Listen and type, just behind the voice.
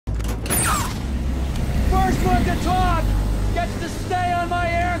can talk gets to stay on my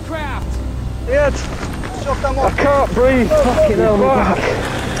aircraft. Ed, I can't breathe. Fucking hell, my back.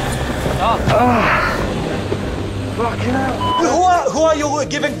 Fucking hell. Who are you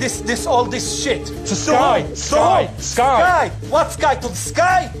giving all this shit? To Sky. Sky. What Sky? To the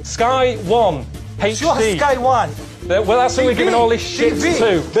Sky? Sky 1. HD. Sure, Sky 1. Well, that's who we're giving all this shit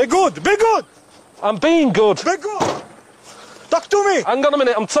to. Be good. Be good. I'm being good. Be good. Talk to me. Hang on a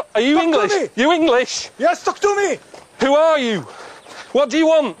minute. Are you English? You English? Yes, talk to me. Who are you? What do you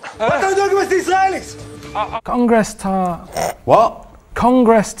want? What are you doing with the Israelis? Congress tar. What?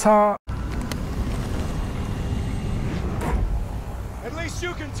 Congress tar. At least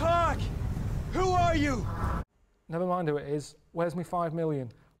you can talk. Who are you? Never mind who it is. Where's me 5 million?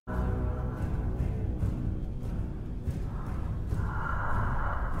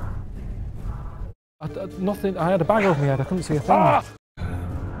 Nothing. I had a bag over my head. I couldn't see a thing.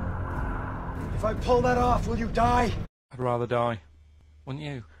 If I pull that off, will you die? I'd rather die. Wouldn't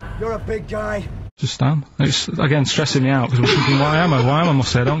you? You're a big guy. Just stand. It's again stressing me out because I'm thinking, why am I?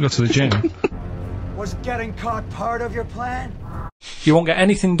 Must say I don't go to the gym. Was getting caught part of your plan? You won't get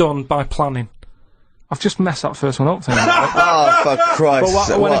anything done by planning. I've just messed that first one up. Oh, for Christ's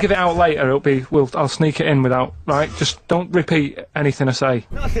sake. But when I give it out later, it'll be. I'll sneak it in without. Right? Just don't repeat anything I say.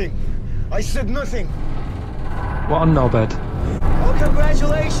 Nothing. I said nothing. What a knobhead. Well,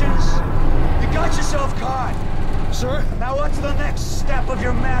 congratulations. You got yourself caught. Sir, now what's the next step of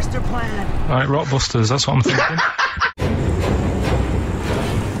your master plan? Right, Rockbusters, that's what I'm thinking.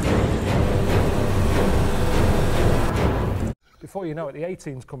 Before you know it, the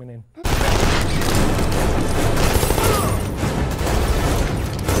A-team's coming in.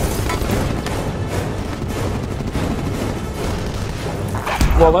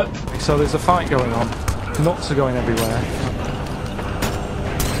 Wallet. So there's a fight going on. Nuts are going everywhere.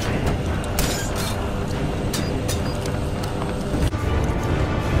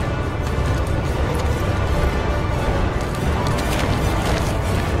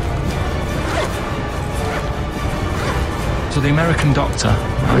 So the American doctor,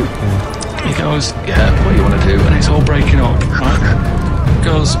 right? He goes, yeah, what do you want to do? And it's all breaking up, right? He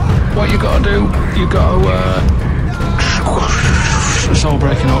goes, what you got to do? You got to, it's all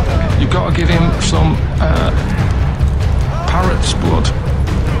breaking up. You've got to give him some parrot's blood.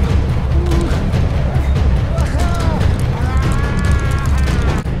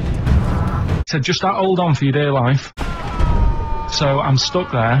 He said, just hold on for your dear life. So I'm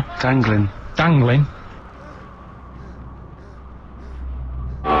stuck there, dangling.